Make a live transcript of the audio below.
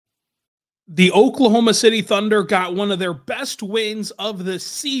The Oklahoma City Thunder got one of their best wins of the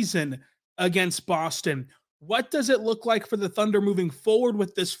season against Boston. What does it look like for the Thunder moving forward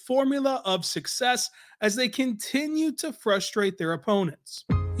with this formula of success as they continue to frustrate their opponents?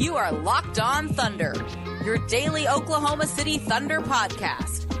 You are Locked On Thunder, your daily Oklahoma City Thunder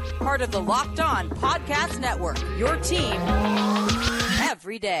podcast. Part of the Locked On Podcast Network, your team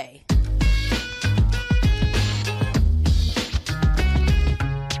every day.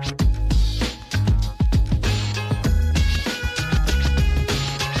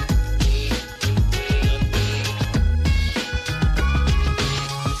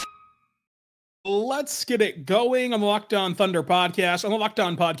 Let's get it going on the Locked On Thunder podcast, on the Locked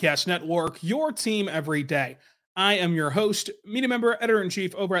On Podcast Network, your team every day. I am your host, media member,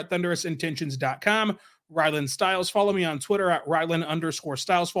 editor-in-chief over at thunderousintentions.com, Rylan Stiles. Follow me on Twitter at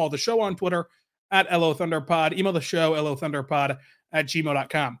Rylan_Stiles. Follow the show on Twitter at LOThunderPod. Email the show,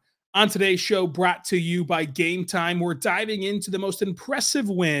 LOThunderPod@gmail.com. On today's show, brought to you by Game Time, we're diving into the most impressive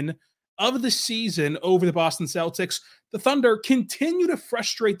win of the season over the Boston Celtics. The Thunder continue to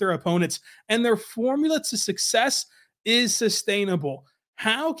frustrate their opponents, and their formula to success is sustainable.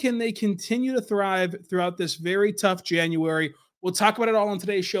 How can they continue to thrive throughout this very tough January? We'll talk about it all on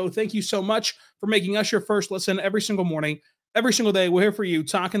today's show. Thank you so much for making us your first listen every single morning, every single day. We're here for you,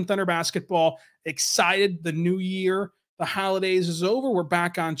 talking Thunder basketball. Excited. The new year, the holidays is over. We're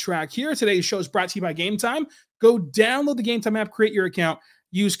back on track here. Today's show is brought to you by Game Time. Go download the Game Time app, create your account,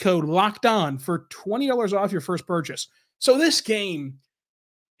 use code LOCKEDON for $20 off your first purchase. So this game,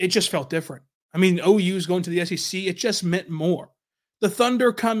 it just felt different. I mean, OU's going to the SEC. It just meant more. The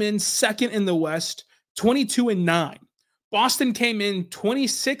Thunder come in second in the West, 22-9. Boston came in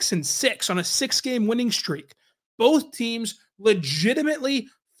 26-6 on a 6-game winning streak. Both teams legitimately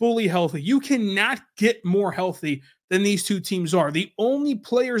fully healthy. You cannot get more healthy than these two teams are. The only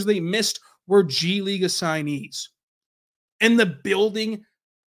players they missed were G League assignees. And the building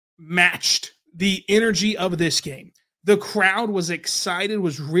matched the energy of this game. The crowd was excited,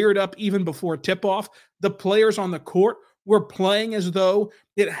 was reared up even before tip-off. The players on the court were playing as though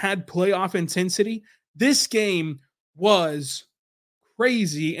it had playoff intensity. This game was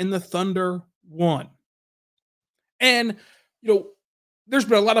crazy, and the Thunder won. And, there's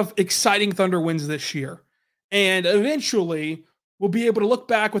been a lot of exciting Thunder wins this year. And eventually, we'll be able to look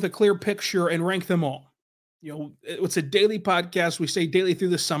back with a clear picture and rank them all. It's a daily podcast. We say daily through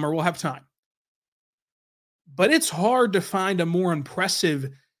the summer. We'll have time. But it's hard to find a more impressive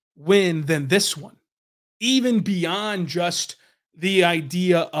win than this one, even beyond just the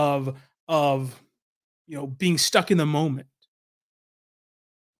idea of being stuck in the moment.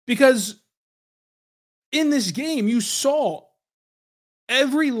 Because in this game, you saw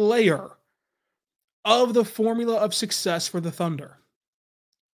every layer of the formula of success for the Thunder.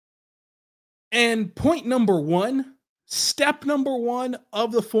 And point number one, step number one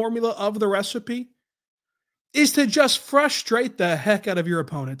of the formula of the recipe is to just frustrate the heck out of your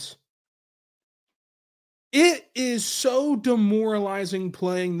opponents. It is so demoralizing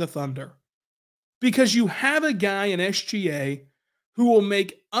playing the Thunder because you have a guy in SGA who will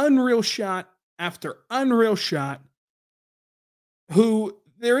make unreal shot after unreal shot, who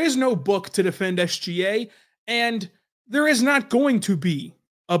there is no book to defend SGA, and there is not going to be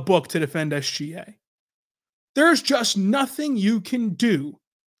a book to defend SGA. There's just nothing you can do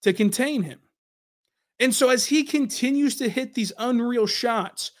to contain him. And so as he continues to hit these unreal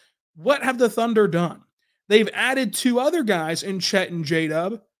shots, what have the Thunder done? They've added two other guys in Chet and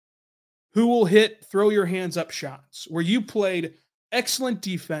J-Dub who will hit throw your hands up shots where you played excellent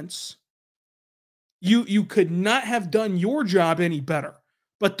defense. You could not have done your job any better,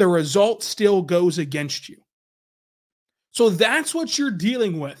 but the result still goes against you. So that's what you're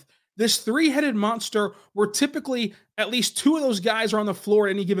dealing with. This three-headed monster where typically at least two of those guys are on the floor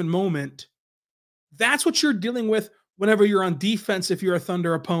at any given moment. That's what you're dealing with whenever you're on defense if you're a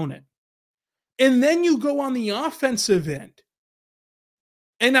Thunder opponent. And then you go on the offensive end.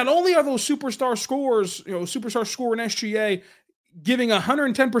 And not only are those superstar scorers, superstar scorer in SGA giving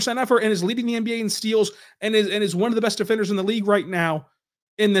 110% effort and is leading the NBA in steals and is one of the best defenders in the league right now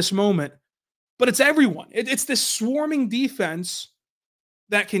in this moment, but it's everyone. It's this swarming defense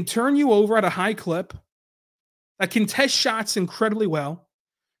that can turn you over at a high clip, that can test shots incredibly well,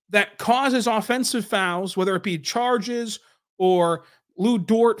 that causes offensive fouls, whether it be charges or Lou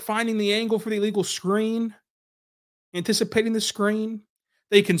Dort finding the angle for the illegal screen, anticipating the screen.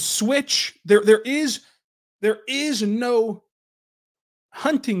 They can switch. There is no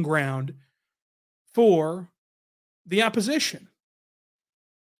hunting ground for the opposition.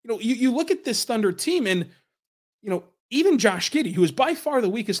 You look at this Thunder team and, even Josh Giddey, who is by far the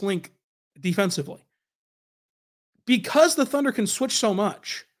weakest link defensively. Because the Thunder can switch so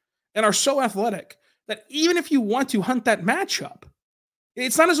much and are so athletic that even if you want to hunt that matchup,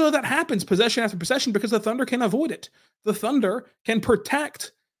 it's not as though that happens possession after possession because the Thunder can avoid it. The Thunder can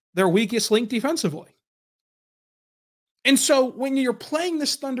protect their weakest link defensively. And so when you're playing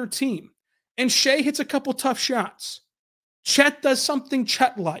this Thunder team and Shea hits a couple tough shots, Chet does something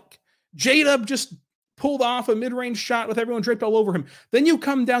Chet-like, J-Dub just pulled off a mid-range shot with everyone draped all over him. Then you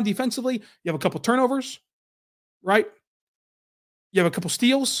come down defensively, you have a couple turnovers, right? You have a couple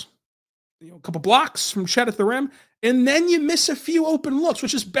steals, a couple blocks from Chet at the rim, and then you miss a few open looks,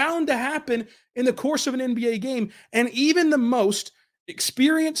 which is bound to happen in the course of an NBA game. And even the most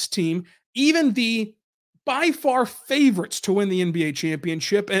experienced team, even the by far favorites to win the NBA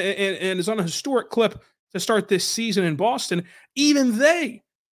championship and is on a historic clip to start this season in Boston, even they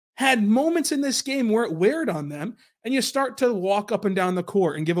had moments in this game where it weared on them, and you start to walk up and down the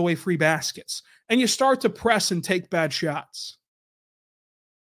court and give away free baskets, and you start to press and take bad shots.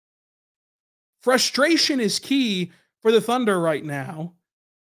 Frustration is key for the Thunder right now,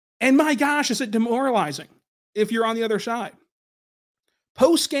 and my gosh, is it demoralizing if you're on the other side.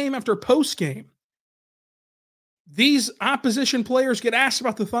 Post-game after post-game, these opposition players get asked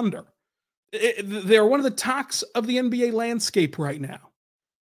about the Thunder. They're one of the talks of the NBA landscape right now.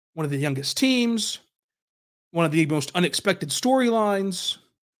 One of the youngest teams, one of the most unexpected storylines,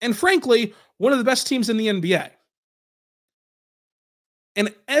 and frankly, one of the best teams in the NBA.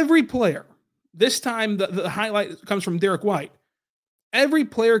 And every player, this time the highlight comes from Derek White, every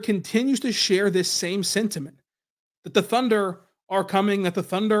player continues to share this same sentiment, that the Thunder are coming, that the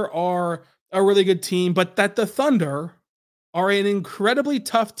Thunder are a really good team, but that the Thunder are an incredibly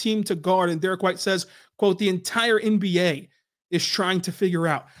tough team to guard. And Derek White says, quote, the entire NBA is trying to figure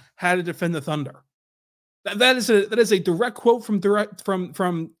out how to defend the Thunder. That is a direct quote from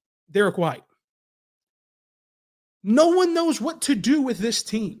Derek White. No one knows what to do with this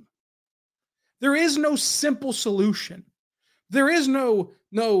team. There is no simple solution. There is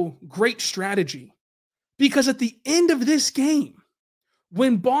no great strategy. Because at the end of this game,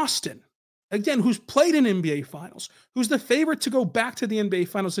 when Boston, again, who's played in NBA Finals, who's the favorite to go back to the NBA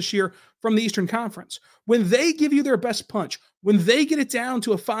Finals this year from the Eastern Conference, when they give you their best punch, when they get it down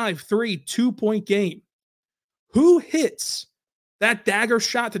to a 5-3, 2-point game, who hits that dagger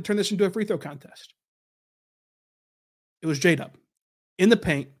shot to turn this into a free throw contest? It was J-Dub in the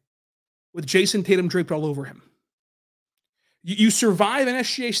paint with Jason Tatum draped all over him. You survive an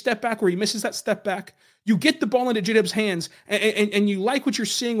SGA step back where he misses that step back. You get the ball into J-Dub's hands, and you like what you're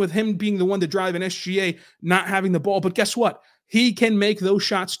seeing with him being the one to drive and SGA not having the ball. But guess what? He can make those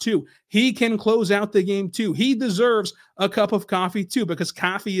shots too. He can close out the game too. He deserves a cup of coffee too, because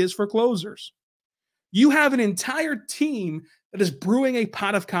coffee is for closers. You have an entire team that is brewing a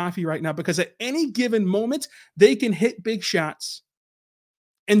pot of coffee right now, because at any given moment, they can hit big shots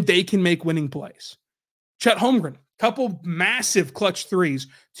and they can make winning plays. Chet Holmgren, couple massive clutch threes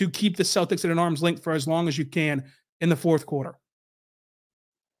to keep the Celtics at an arm's length for as long as you can in the fourth quarter.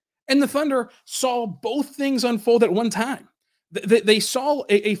 And the Thunder saw both things unfold at one time. They saw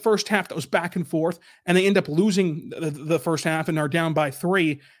a first half that was back and forth, and they end up losing the first half and are down by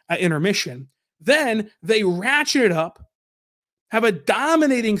 3 at intermission. Then they ratchet it up, have a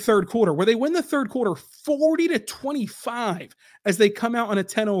dominating third quarter where they win the third quarter 40-25 as they come out on a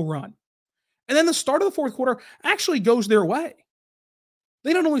 10-0 run. And then the start of the fourth quarter actually goes their way.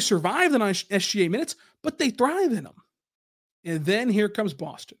 They not only survive the 9 SGA minutes, but they thrive in them. And then here comes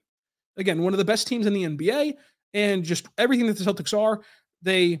Boston. Again, one of the best teams in the NBA, and just everything that the Celtics are.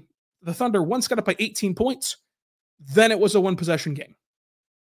 The Thunder once got up by 18 points. Then it was a one-possession game.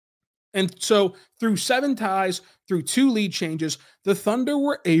 And so through 7 ties, through 2 lead changes, the Thunder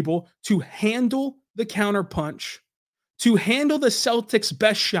were able to handle the counterpunch, to handle the Celtics'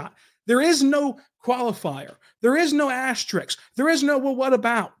 best shot. There is no qualifier. There is no asterisk. There is no, well, what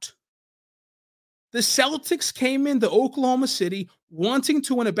about? The Celtics came into Oklahoma City wanting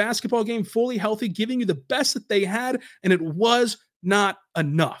to win a basketball game fully healthy, giving you the best that they had, and it was not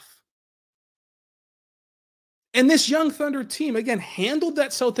enough. And this young Thunder team, again, handled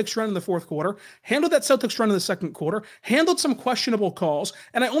that Celtics run in the fourth quarter, handled that Celtics run in the second quarter, handled some questionable calls.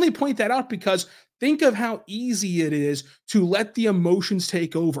 And I only point that out because think of how easy it is to let the emotions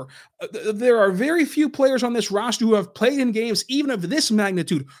take over. There are very few players on this roster who have played in games even of this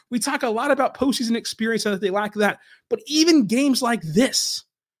magnitude. We talk a lot about postseason experience and that they lack that. But even games like this,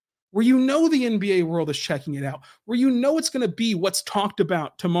 where you know the NBA world is checking it out, where you know it's going to be what's talked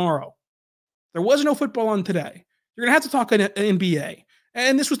about tomorrow. There was no football on today. You're going to have to talk NBA.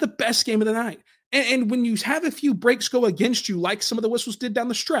 And this was the best game of the night. And when you have a few breaks go against you, like some of the whistles did down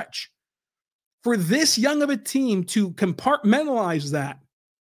the stretch, For this young of a team to compartmentalize that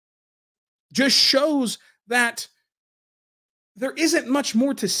just shows that there isn't much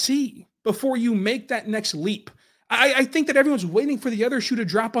more to see before you make that next leap. I think that everyone's waiting for the other shoe to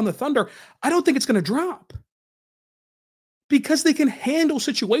drop on the Thunder. I don't think it's going to drop because they can handle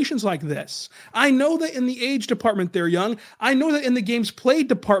situations like this. I know that in the age department, they're young. I know that in the games played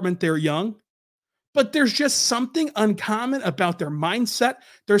department, they're young. But there's just something uncommon about their mindset.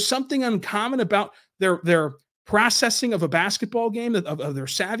 There's something uncommon about their processing of a basketball game, of their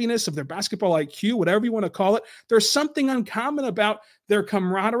savviness, of their basketball IQ, whatever you want to call it. There's something uncommon about their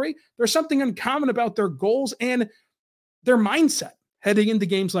camaraderie. There's something uncommon about their goals and their mindset heading into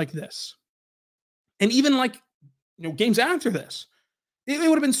games like this. And even games after this. It would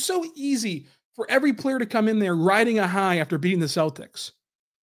have been so easy for every player to come in there riding a high after beating the Celtics.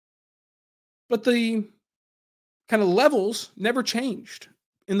 But the kind of levels never changed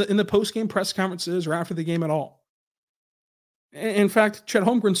in the post-game press conferences or after the game at all. In fact, Chet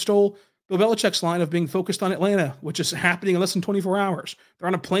Holmgren stole Bill Belichick's line of being focused on Atlanta, which is happening in less than 24 hours. They're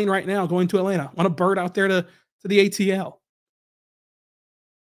on a plane right now going to Atlanta, on a bird out there to the ATL.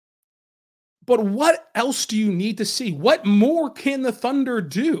 But what else do you need to see? What more can the Thunder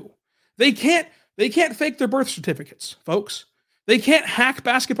do? They can't fake their birth certificates, folks. They can't hack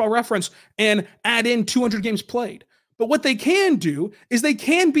Basketball Reference and add in 200 games played. But what they can do is they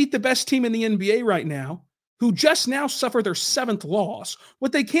can beat the best team in the NBA right now, who just now suffered their 7th loss.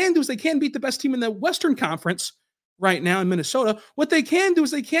 What they can do is they can beat the best team in the Western Conference right now in Minnesota. What they can do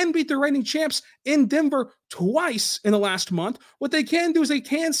is they can beat the reigning champs in Denver twice in the last month. What they can do is they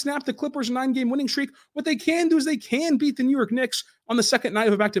can snap the Clippers' 9-game winning streak. What they can do is they can beat the New York Knicks on the second night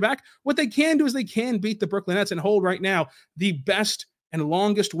of a back-to-back. What they can do is they can beat the Brooklyn Nets and hold right now the best and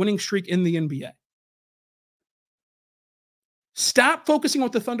longest winning streak in the NBA. Stop focusing on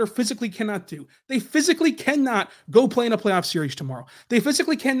what the Thunder physically cannot do. They physically cannot go play in a playoff series tomorrow. They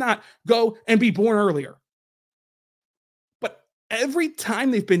physically cannot go and be born earlier. But every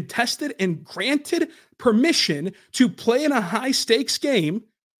time they've been tested and granted permission to play in a high-stakes game,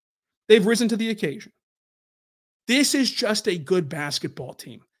 they've risen to the occasion. This is just a good basketball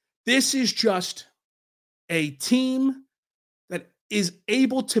team. This is just a team that is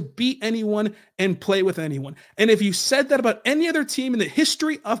able to beat anyone and play with anyone. And if you said that about any other team in the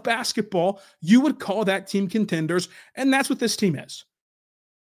history of basketball, you would call that team contenders, and that's what this team is.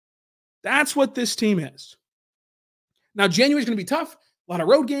 That's what this team is. Now, January is going to be tough. A lot of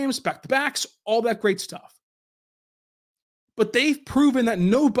road games, back-to-backs, all that great stuff. But they've proven that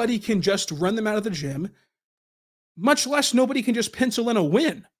nobody can just run them out of the gym, much less nobody can just pencil in a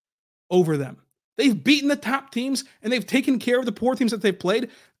win over them. They've beaten the top teams, and they've taken care of the poor teams that they've played.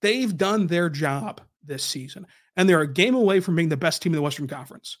 They've done their job this season, and they're a game away from being the best team in the Western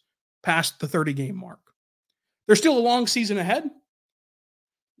Conference, past the 30-game mark. There's still a long season ahead,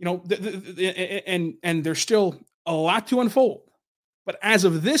 and there's still a lot to unfold. But as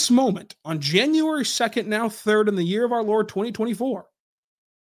of this moment, on January 2nd, now 3rd in the year of our Lord 2024,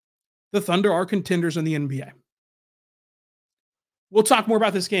 the Thunder are contenders in the NBA. We'll talk more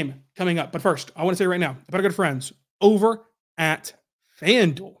about this game coming up. But first, I want to say right now about our good friends over at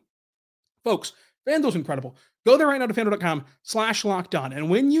FanDuel. Folks, FanDuel's incredible. Go there right now to FanDuel.com/lockedon. And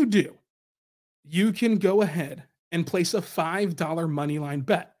when you do, you can go ahead and place a $5 moneyline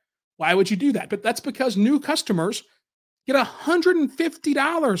bet. Why would you do that? But that's because new customers get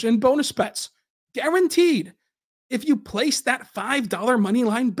 $150 in bonus bets, guaranteed, if you place that $5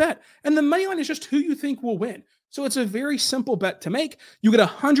 moneyline bet. And the moneyline is just who you think will win. So it's a very simple bet to make. You get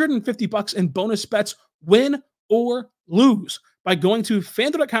 $150 in bonus bets, win or lose, by going to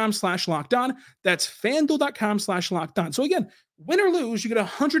FanDuel.com/lockedon. That's FanDuel.com/lockedon. So again, win or lose, you get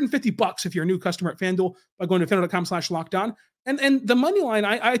 $150 if you're a new customer at FanDuel by going to FanDuel.com/lockedon. And the money line,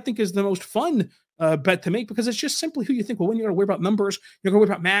 I think, is the most fun bet to make because it's just simply who you think will win. You're going to worry about numbers. You're going to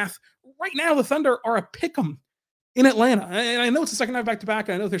worry about math. Right now, the Thunder are a pick'em in Atlanta. And I know it's the second night back-to-back,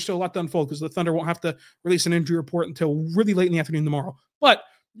 and I know there's still a lot to unfold because the Thunder won't have to release an injury report until really late in the afternoon tomorrow. But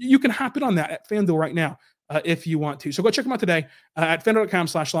you can hop in on that at FanDuel right now if you want to. So go check them out today at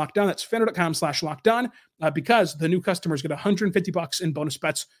FanDuel.com/lockedon. That's FanDuel.com/lockedon because the new customers get $150 in bonus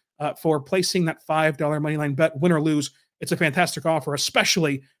bets for placing that $5 moneyline bet, win or lose. It's a fantastic offer,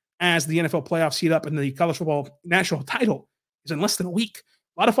 especially as the NFL playoffs heat up and the college football national title is in less than a week.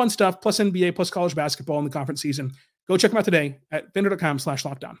 A lot of fun stuff, plus NBA, plus college basketball in the conference season. Go check them out today at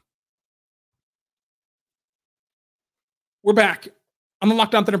FanDuel.com/lockedon. We're back on the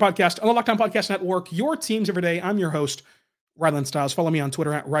Locked On Thunder podcast, on the Locked On Podcast Network, your teams every day. I'm your host, Rylan Stiles. Follow me on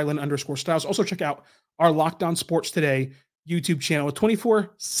Twitter at Rylan_Stiles. Also check out our Locked On Sports Today YouTube channel, a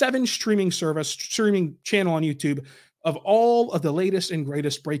 24/7 streaming channel on YouTube of all of the latest and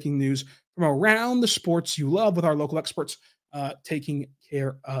greatest breaking news from around the sports you love with our local experts taking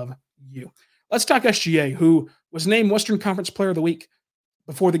care of you. Let's talk SGA, who was named Western Conference Player of the Week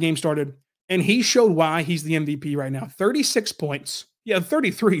before the game started, and he showed why he's the MVP right now. 36 points.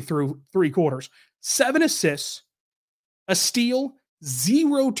 33 through 3 quarters. 7 assists, a steal,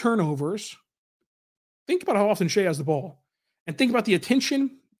 0 turnovers. Think about how often Shai has the ball. And think about the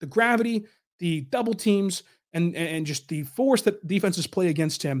attention, the gravity, the double teams, and just the force that defenses play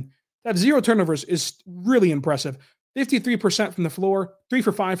against him. That 0 turnovers is really impressive. 53% from the floor, 3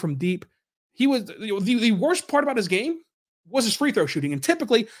 for 5 from deep. He was the worst part about his game was his free throw shooting. And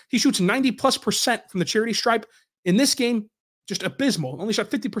typically he shoots 90+% from the charity stripe. In this game, just abysmal. Only shot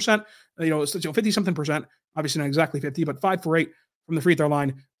 50%, 50 something percent. Obviously not exactly 50, but 5 for 8 from the free throw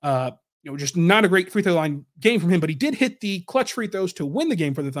line. Just not a great free throw line game from him, but he did hit the clutch free throws to win the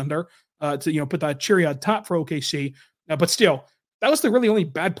game for the Thunder, to put that cherry on top for OKC. But still, that was the really only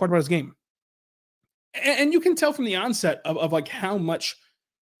bad part about his game. And you can tell from the onset of like how much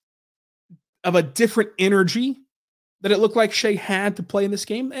of a different energy that it looked like Shai had to play in this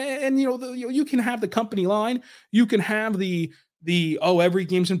game. And you can have the company line, you can have the every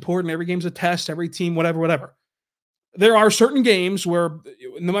game's important, every game's a test, every team, whatever. There are certain games where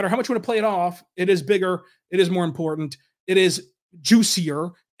no matter how much you want to play it off, it is bigger, it is more important, it is juicier.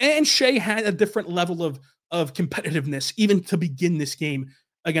 And Shai had a different level of competitiveness even to begin this game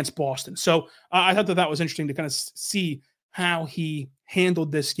against Boston. So I thought that was interesting to kind of see how he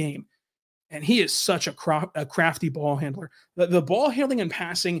handled this game. And he is such a crafty ball handler. The ball handling and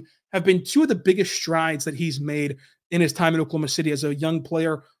passing have been two of the biggest strides that he's made in his time in Oklahoma City as a young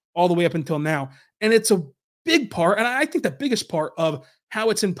player all the way up until now. And it's a big part, and I think the biggest part of how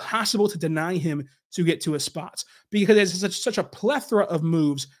it's impossible to deny him to get to his spots, because there's such a plethora of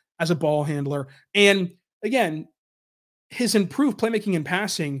moves as a ball handler. And again, his improved playmaking and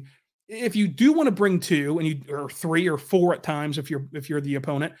passing, if you do want to bring 2 or 3 or 4 at times, if you're the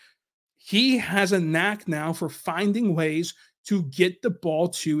opponent, he has a knack now for finding ways to get the ball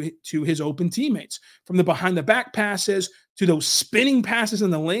to his open teammates, from the behind the back passes to those spinning passes in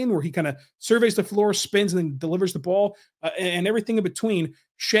the lane where he kind of surveys the floor, spins, and then delivers the ball, and everything in between.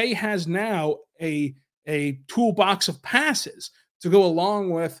 Shai has now a toolbox of passes to go along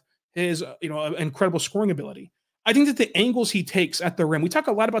with his incredible scoring ability. I think that the angles he takes at the rim, we talk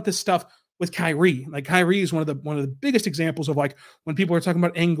a lot about this stuff with Kyrie. Like, Kyrie is one of the biggest examples of like when people are talking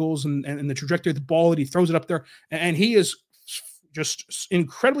about angles and the trajectory of the ball, that he throws it up there, and he is just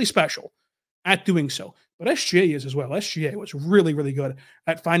incredibly special at doing so. But SGA is as well. SGA was really, really good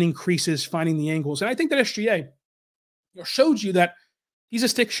at finding creases, finding the angles. And I think that SGA showed you that he's a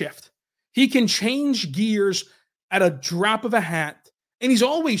stick shift. He can change gears at a drop of a hat, and he's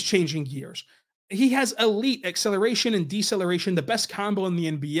always changing gears. He has elite acceleration and deceleration, the best combo in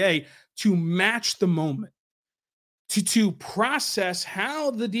the NBA, to match the moment, to process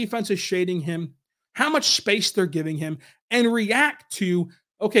how the defense is shading him, how much space they're giving him, and react to,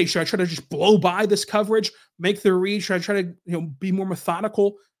 okay, should I try to just blow by this coverage, make the read? Should I try to be more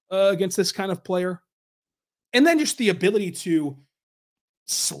methodical against this kind of player? And then just the ability to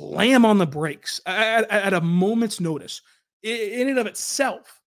slam on the brakes at a moment's notice, in and of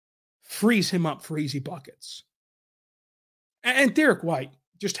itself, frees him up for easy buckets. And Derek White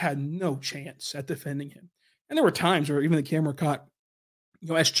just had no chance at defending him. And there were times where even the camera caught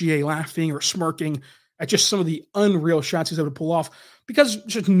SGA laughing or smirking at just some of the unreal shots he's able to pull off, because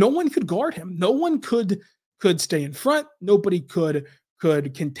just no one could guard him. No one could stay in front. Nobody could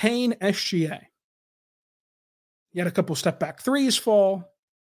contain SGA. He had a couple step back threes fall,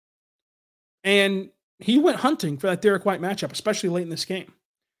 and he went hunting for that Derek White matchup, especially late in this game.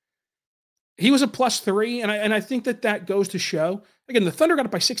 He was a +3, and I think that goes to show. Again, the Thunder got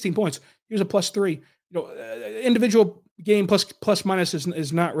up by 16 points. He was a +3. Individual game plus minus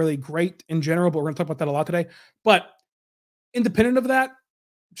is not really great in general, but we're going to talk about that a lot today. But independent of that,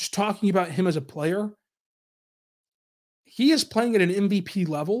 just talking about him as a player, he is playing at an MVP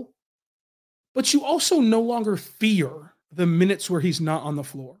level, but you also no longer fear the minutes where he's not on the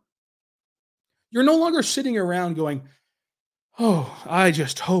floor. You're no longer sitting around going, oh, I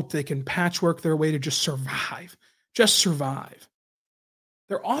just hope they can patchwork their way to just survive. Just survive.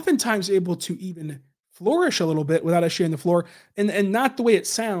 They're oftentimes able to even flourish a little bit without SGA on the floor, and not the way it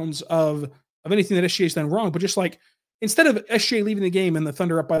sounds of anything that SGA's done wrong, but just like, instead of SGA leaving the game and the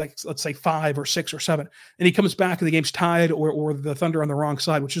Thunder up by, like, let's say 5 or 6 or 7, and he comes back and the game's tied, or the Thunder on the wrong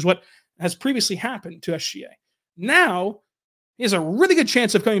side, which is what has previously happened to SGA. Now he has a really good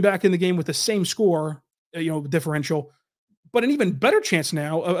chance of coming back in the game with the same score, differential, but an even better chance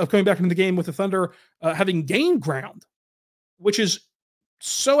now of coming back into the game with the Thunder having gained ground, which is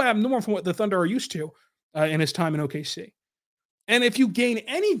so abnormal from what the Thunder are used to in his time in OKC. And if you gain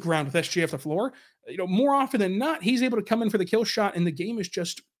any ground with SGA off the floor, more often than not, he's able to come in for the kill shot and the game is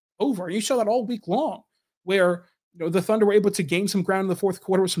just over. And you saw that all week long where the Thunder were able to gain some ground in the fourth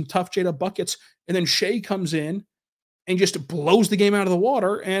quarter with some tough J-Dub buckets. And then Shea comes in and just blows the game out of the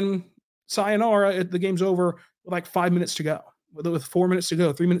water. And sayonara, the game's over with like 5 minutes to go, with 4 minutes to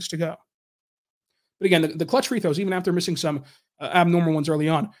go, 3 minutes to go. But again, the clutch free throws, even after missing some abnormal ones early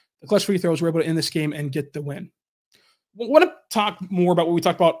on, the clutch free throws were able to end this game and get the win. I want to talk more about what we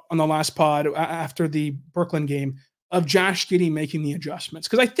talked about on the last pod after the Brooklyn game of Josh Giddey making the adjustments.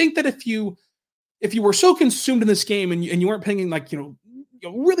 Because I think that if you were so consumed in this game and you weren't paying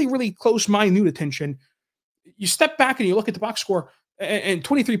really, really close, minute attention, you step back and you look at the box score and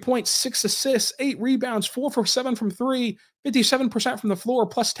 23 points, 6 assists, 8 rebounds, 4 for 7 from 3, 57% from the floor,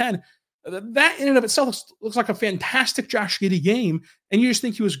 plus 10. That in and of itself looks like a fantastic Josh Giddey game, and you just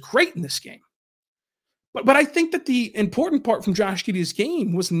think he was great in this game. But I think that the important part from Josh Giddey's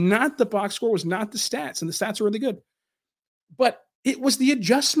game was not the box score, was not the stats, and the stats are really good. But it was the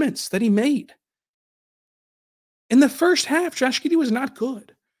adjustments that he made. In the first half, Josh Giddey was not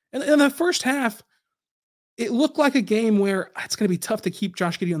good. And in the first half, it looked like a game where it's going to be tough to keep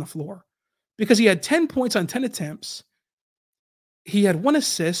Josh Giddey on the floor because he had 10 points on 10 attempts. He had 1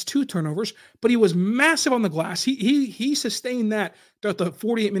 assist, 2 turnovers, but he was massive on the glass. He sustained that throughout the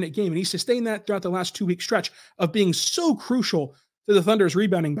 48-minute game, and he sustained that throughout the last 2-week stretch of being so crucial to the Thunder's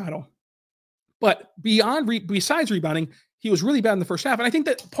rebounding battle. But besides rebounding, he was really bad in the first half. And I think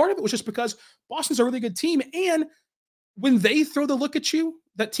that part of it was just because Boston's a really good team, and when they throw the look at you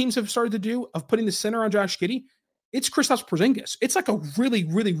that teams have started to do of putting the center on Josh Giddey, it's Kristaps Porzingis. It's like a really,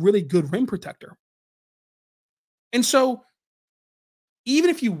 really, really good rim protector. And so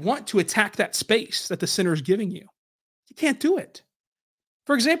even if you want to attack that space that the center is giving you, you can't do it.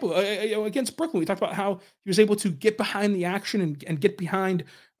 For example, against Brooklyn, we talked about how he was able to get behind the action and get behind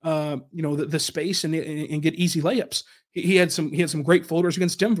the space and get easy layups. He had some great floaters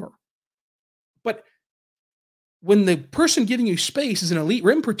against Denver. But when the person giving you space is an elite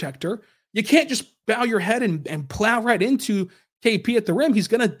rim protector, you can't just bow your head and plow right into KP at the rim. He's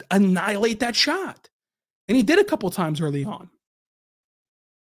going to annihilate that shot. And he did a couple times early on.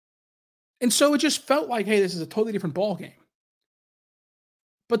 And so it just felt like, hey, this is a totally different ball game.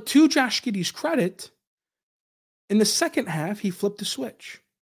 But to Josh Giddey's credit, in the second half, he flipped the switch.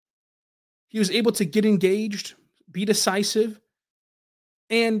 He was able to get engaged, be decisive.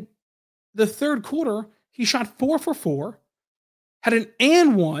 And the third quarter, he shot 4 for 4, had an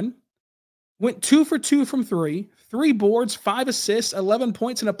and 1, went 2 for 2 from 3, 3 boards, 5 assists, 11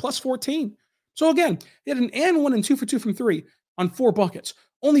 points, and a plus 14. So again, he had an and 1 and 2 for 2 from 3 on 4 buckets.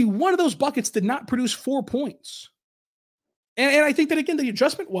 Only one of those buckets did not produce 4 points. And I think that, again, the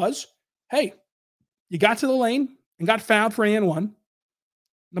adjustment was, hey, you got to the lane and got fouled for an and 1,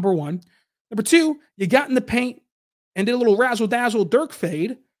 number one. Number 2, you got in the paint and did a little razzle-dazzle Dirk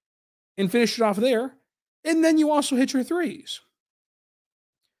fade and finished it off there. And then you also hit your threes.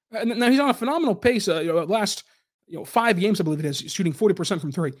 And now he's on a phenomenal pace. Last 5 games, I believe it is, shooting 40%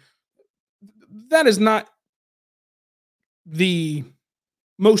 from 3. That is not the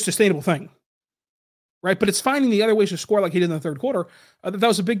most sustainable thing, right? But it's finding the other ways to score like he did in the third quarter. That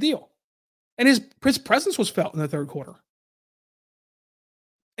was a big deal. And his presence was felt in the third quarter.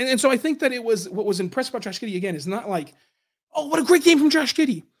 And so I think that it was, what was impressive about Josh Giddey, again, is not like, oh, what a great game from Josh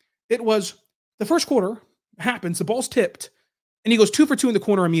Giddey. It was the first quarter happens, the ball's tipped, and he goes 2 for 2 in the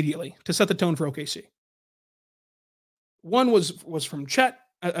corner immediately to set the tone for OKC. One was from Chet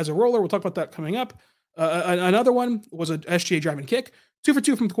as a roller. We'll talk about that coming up. Another one was a SGA driving kick. 2 for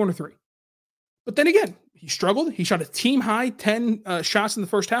 2 from the corner 3. But then again, he struggled. He shot a team-high 10 shots in the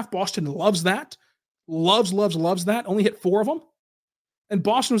first half. Boston loves that. Loves that. Only hit 4 of them. And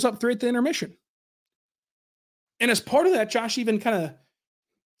Boston was up 3 at the intermission. And as part of that, Josh even kind of,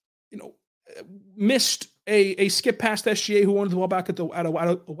 missed a skip past SGA who wanted the ball back at a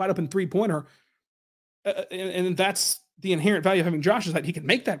wide open three-pointer. And that's the inherent value of having Josh, is that he can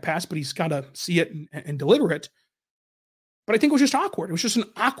make that pass, but he's got to see it and deliver it. But I think it was just awkward. It was just an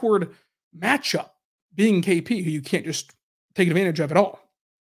awkward matchup being KP, who you can't just take advantage of at all.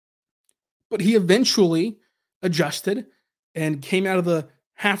 But he eventually adjusted and came out of the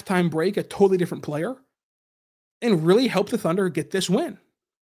halftime break a totally different player and really helped the Thunder get this win.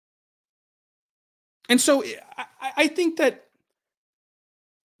 And so I think that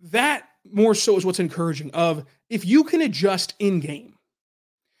more so is what's encouraging, of if you can adjust in game,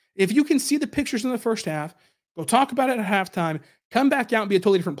 if you can see the pictures in the first half, go talk about it at halftime, come back out and be a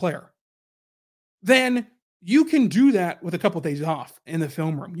totally different player, then you can do that with a couple of days off in the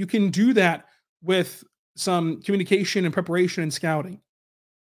film room. You can do that with some communication and preparation and scouting.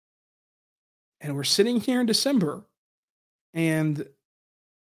 And we're sitting here in December, and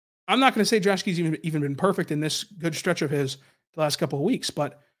I'm not going to say Josh Giddey's even been perfect in this good stretch of his the last couple of weeks,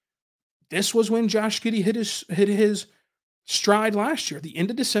 but this was when Josh Giddey hit his stride last year. The end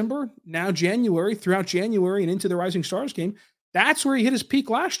of December, now January, throughout January and into the Rising Stars game, that's where he hit his peak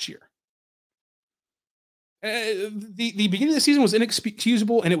last year. The beginning of the season was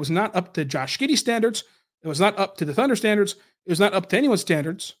inexcusable, and it was not up to Josh Giddey standards. It was not up to the Thunder standards. It was not up to anyone's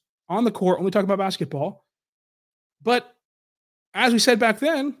standards on the court when we talk about basketball. But as we said back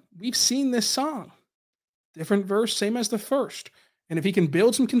then, we've seen this song. Different verse, same as the first. And if he can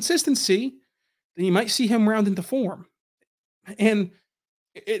build some consistency, then you might see him round into form. And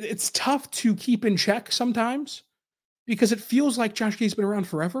it's tough to keep in check sometimes because it feels like Josh Giddey's been around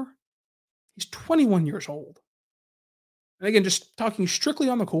forever. He's 21 years old. And again, just talking strictly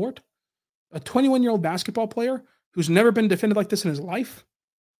on the court, a 21-year-old basketball player who's never been defended like this in his life,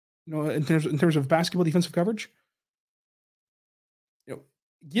 in terms of basketball defensive coverage,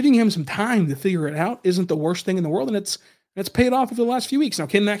 giving him some time to figure it out isn't the worst thing in the world, and it's paid off over the last few weeks. Now,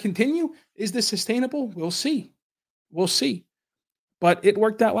 can that continue? Is this sustainable? We'll see. But it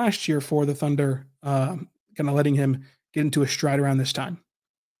worked out last year for the Thunder, kind of letting him get into a stride around this time,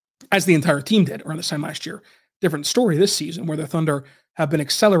 as the entire team did around this time last year. Different story this season, where the Thunder have been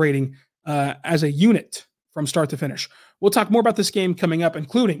accelerating as a unit from start to finish. We'll talk more about this game coming up,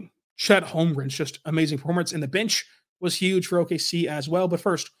 including Chet Holmgren's just amazing performance, and the bench was huge for OKC as well. But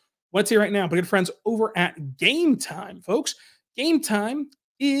first, let's say right now, my good friends over at Game Time, folks. Game Time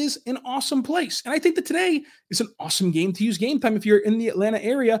is an awesome place. And I think that today is an awesome game to use Game Time if you're in the Atlanta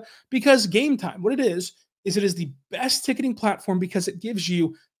area, because Game Time, what it is it is the best ticketing platform because it gives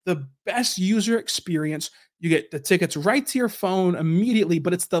you the best user experience. You get the tickets right to your phone immediately,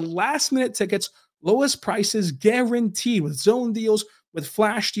 but it's the last minute tickets, lowest prices guaranteed, with zone deals, with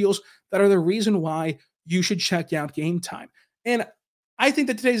flash deals that are the reason why you should check out Game Time. And I think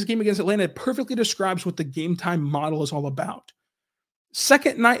that today's game against Atlanta perfectly describes what the Game Time model is all about.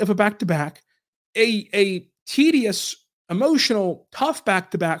 Second night of a back-to-back, a tedious, emotional, tough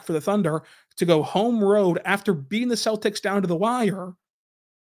back-to-back for the Thunder to go home road after beating the Celtics down to the wire.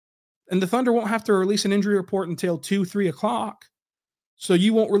 And the Thunder won't have to release an injury report until 2, 3 o'clock. So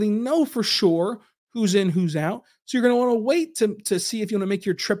you won't really know for sure who's in, who's out. So you're going to want to wait to see if you want to make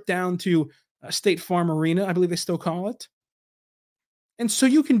your trip down to State Farm Arena, I believe they still call it. And so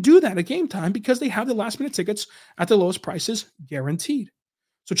you can do that at Game Time because they have the last minute tickets at the lowest prices guaranteed.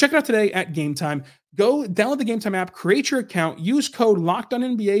 So check it out today at Game Time. Go download the Game Time app, create your account, use code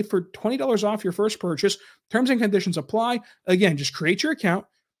LOCKEDONNBA for $20 off your first purchase. Terms and conditions apply. Again, just create your account.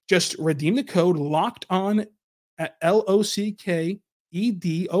 Just redeem the code LOCKEDON at LOCKEDON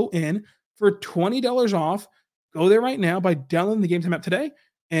for $20 off. Go there right now by downloading the Game Time app today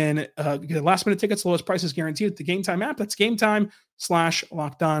and get last minute tickets, lowest prices guaranteed at the Game Time app. That's Game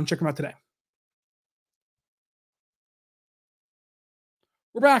Time/LockedOn. Check them out today.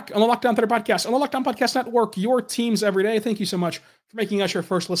 We're back on the Locked On Thunder podcast, on the Locked On Podcast Network, your teams every day. Thank you so much for making us your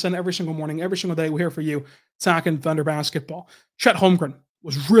first listen every single morning, every single day. We're here for you, talking Thunder basketball. Chet Holmgren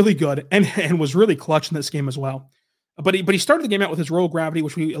was really good and was really clutch in this game as well. But he started the game out with his roll gravity,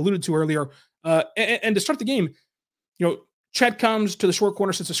 which we alluded to earlier. And to start the game, Chet comes to the short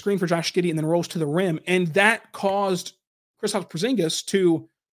corner, sets a screen for Josh Giddey, and then rolls to the rim. And that caused Kristaps Porzingis to,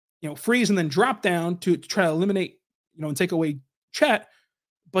 freeze and then drop down to try to eliminate, and take away Chet.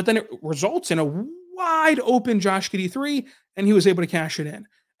 But then it results in a wide open Josh Giddey 3, and he was able to cash it in.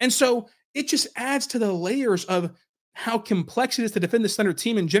 And so it just adds to the layers of how complex it is to defend the Thunder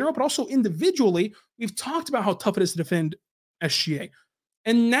team in general, but also individually. We've talked about how tough it is to defend SGA.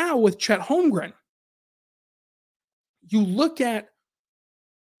 And now with Chet Holmgren, you look at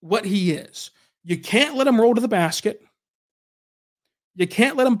what he is. You can't let him roll to the basket. You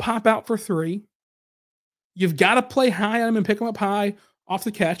can't let him pop out for 3. You've got to play high on him and pick him up high off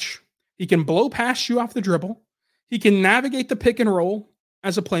the catch. He can blow past you off the dribble. He can navigate the pick and roll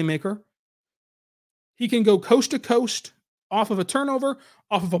as a playmaker. He can go coast to coast off of a turnover,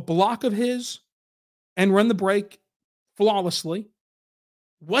 off of a block of his, and run the break flawlessly.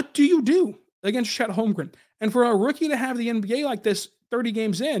 What do you do against Chet Holmgren? And for a rookie to have the NBA like this 30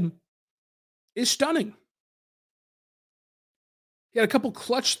 games in is stunning. He had a couple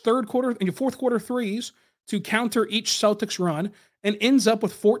clutch third quarter and fourth quarter threes to counter each Celtics run and ends up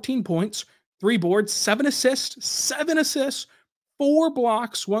with 14 points, 3 boards, 7 assists, 4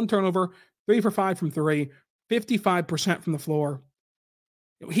 blocks, 1 turnover, 3 for 5 from 3, 55% from the floor.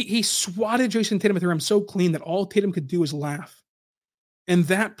 He swatted Jason Tatum at the rim so clean that all Tatum could do was laugh. And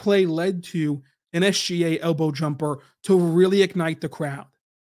that play led to an SGA elbow jumper to really ignite the crowd.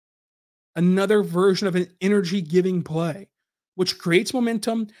 Another version of an energy-giving play, which creates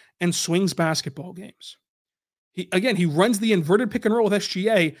momentum and swings basketball games. He runs the inverted pick and roll with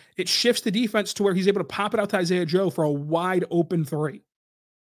SGA. It shifts the defense to where he's able to pop it out to Isaiah Joe for a wide open three.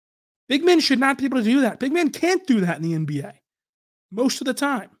 Big men should not be able to do that. Big men can't do that in the NBA most of the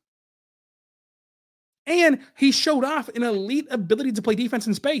time. And he showed off an elite ability to play defense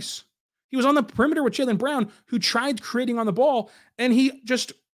in space. He was on the perimeter with Jaylen Brown, who tried creating on the ball, and he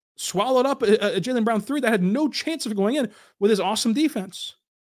just swallowed up a Jaylen Brown three that had no chance of going in with his awesome defense.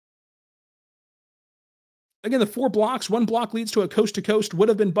 Again, the 4 blocks, 1 block leads to a coast-to-coast, would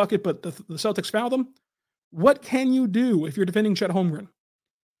have been bucket, but the Celtics fouled him. What can you do if you're defending Chet Holmgren?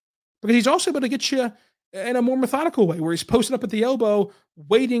 Because he's also able to get you in a more methodical way, where he's posted up at the elbow,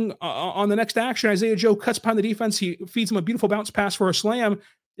 waiting on the next action. Isaiah Joe cuts behind the defense. He feeds him a beautiful bounce pass for a slam.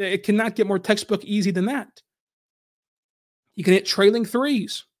 It cannot get more textbook easy than that. He can hit trailing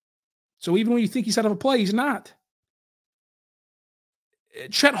threes. So even when you think he's out of a play, he's not.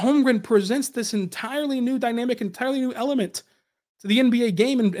 Chet Holmgren presents this entirely new dynamic, entirely new element to the NBA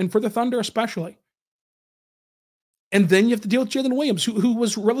game, and for the Thunder especially. And then you have to deal with Jalen Williams, who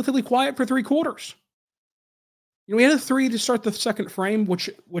was relatively quiet for 3 quarters. He had a 3 to start the second frame, which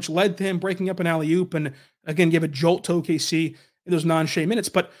led to him breaking up an alley-oop and, again, gave a jolt to OKC in those non-Shea minutes.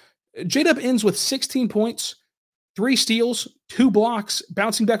 But J-Dub ends with 16 points, 3 steals, 2 blocks,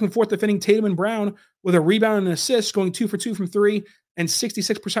 bouncing back and forth, defending Tatum and Brown with a rebound and an assist, going 2 for 2 from 3 and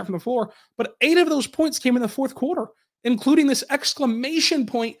 66% from the floor. But 8 of those points came in the fourth quarter, including this exclamation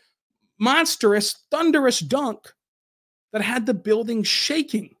point, monstrous, thunderous dunk that had the building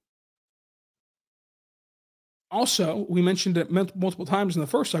shaking. Also, we mentioned it multiple times in the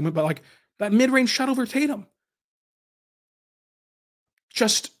first segment, but that mid-range shot over Tatum.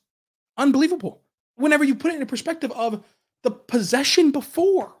 Just unbelievable. Whenever you put it in perspective of the possession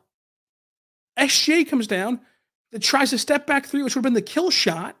before. SGA comes down, that tries to step back 3, which would have been the kill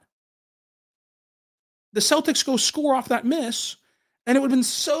shot. The Celtics go score off that miss, and it would have been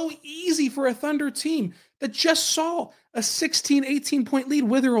so easy for a Thunder team that just saw a 16, 18-point lead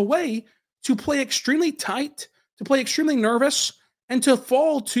wither away to play extremely tight, to play extremely nervous, and to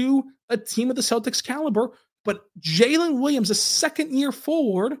fall to a team of the Celtics caliber. But Jalen Williams, a second-year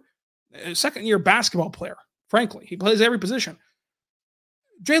forward, a second-year basketball player, frankly. He plays every position.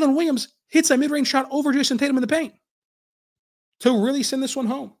 Jalen Williams hits a mid-range shot over Jason Tatum in the paint to really send this one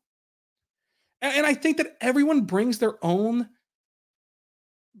home. And I think that everyone brings their own,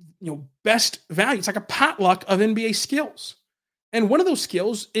 best value. It's like a potluck of NBA skills. And one of those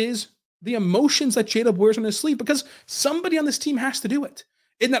skills is the emotions that J-Dub wears on his sleeve, because somebody on this team has to do it.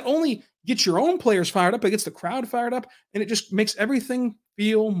 It not only gets your own players fired up, it gets the crowd fired up, and it just makes everything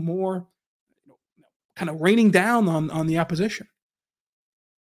feel more kind of raining down on the opposition.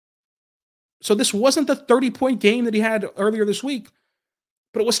 So this wasn't the 30-point game that he had earlier this week,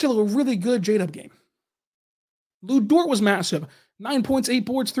 but it was still a really good J-Dub game. Lou Dort was massive. 9 points, 8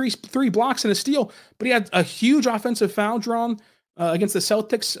 boards, 3 blocks, and a steal. But he had a huge offensive foul drawn against the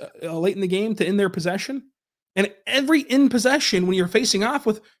Celtics late in the game to end their possession. And every in possession, when you're facing off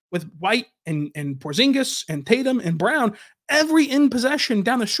with White and Porzingis and Tatum and Brown, every in possession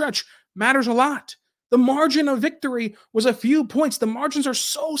down the stretch matters a lot. The margin of victory was a few points. The margins are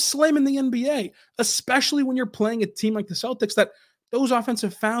so slim in the NBA, especially when you're playing a team like the Celtics, that those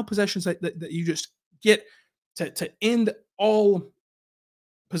offensive foul possessions that you just get to end all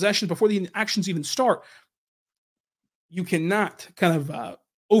possessions before the actions even start, you cannot kind of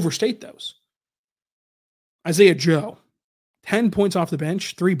overstate those. Isaiah Joe, 10 points off the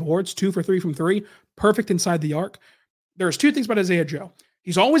bench, 3 boards, 2 for 3 from 3, perfect inside the arc. There's 2 things about Isaiah Joe.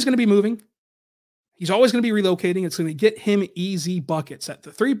 He's always going to be moving. He's always going to be relocating. It's going to get him easy buckets at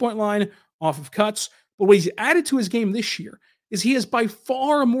the 3-point line, off of cuts. But what he's added to his game this year is he is by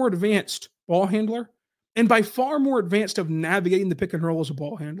far a more advanced ball handler and by far more advanced of navigating the pick and roll as a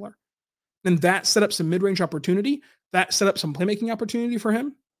ball handler. And that set up some mid-range opportunity. That set up some playmaking opportunity for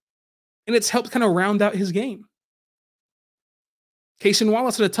him. And it's helped kind of round out his game. Cason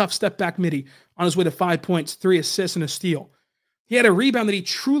Wallace had a tough step-back midi on his way to 5 points, 3 assists, and a steal. He had a rebound that he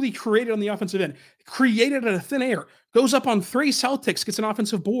truly created on the offensive end. Created out of thin air. Goes up on 3 Celtics, gets an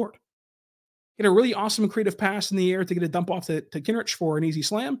offensive board. He had a really awesome creative pass in the air to get a dump off to Kenrich for an easy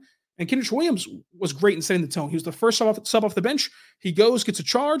slam. And Kenrich Williams was great in setting the tone. He was the first sub off the bench. He goes, gets a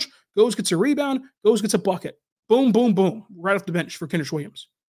charge, goes, gets a rebound, goes, gets a bucket. Boom, boom, boom. Right off the bench for Kenrich Williams.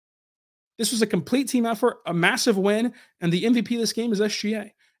 This was a complete team effort, a massive win, and the MVP of this game is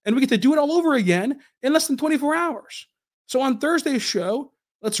SGA. And we get to do it all over again in less than 24 hours. So on Thursday's show,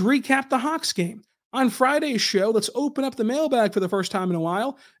 let's recap the Hawks game. On Friday's show, let's open up the mailbag for the first time in a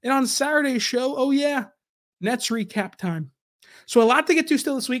while. And on Saturday's show, oh yeah, Nets recap time. So a lot to get to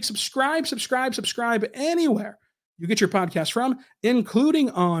still this week. Subscribe anywhere you get your podcast from, including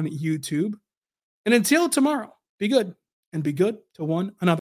on YouTube. And until tomorrow, be good and be good to one another.